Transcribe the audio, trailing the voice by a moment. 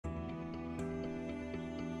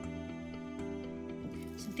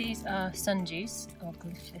So these are sundews, or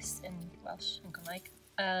glyphis in Welsh and Gymraeg,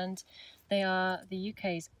 and they are the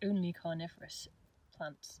UK's only carnivorous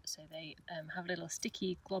plants. So they have little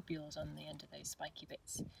sticky globules on the end of those spiky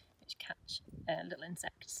bits which catch little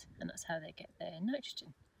insects, and that's how they get their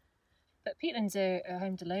nitrogen. But peatlands are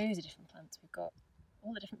home to loads of different plants. We've got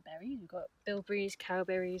all the different berries. We've got bilberries,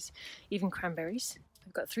 cowberries, even cranberries.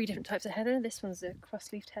 We've got 3 different types of heather. This one's a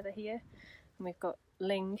cross-leafed heather here, and we've got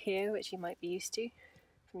ling here, which you might be used to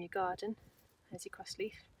from your garden. There's your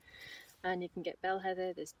cross-leaf. And you can get bell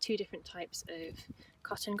heather. There's 2 different types of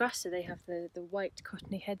cotton grass, so they have the white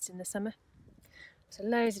cottony heads in the summer. So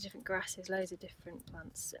loads of different grasses, loads of different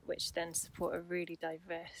plants, which then support a really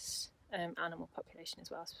diverse animal population as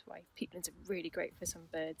well. So that's why peatlands are really great for some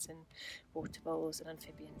birds and water voles and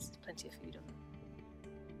amphibians. There's plenty of food on them.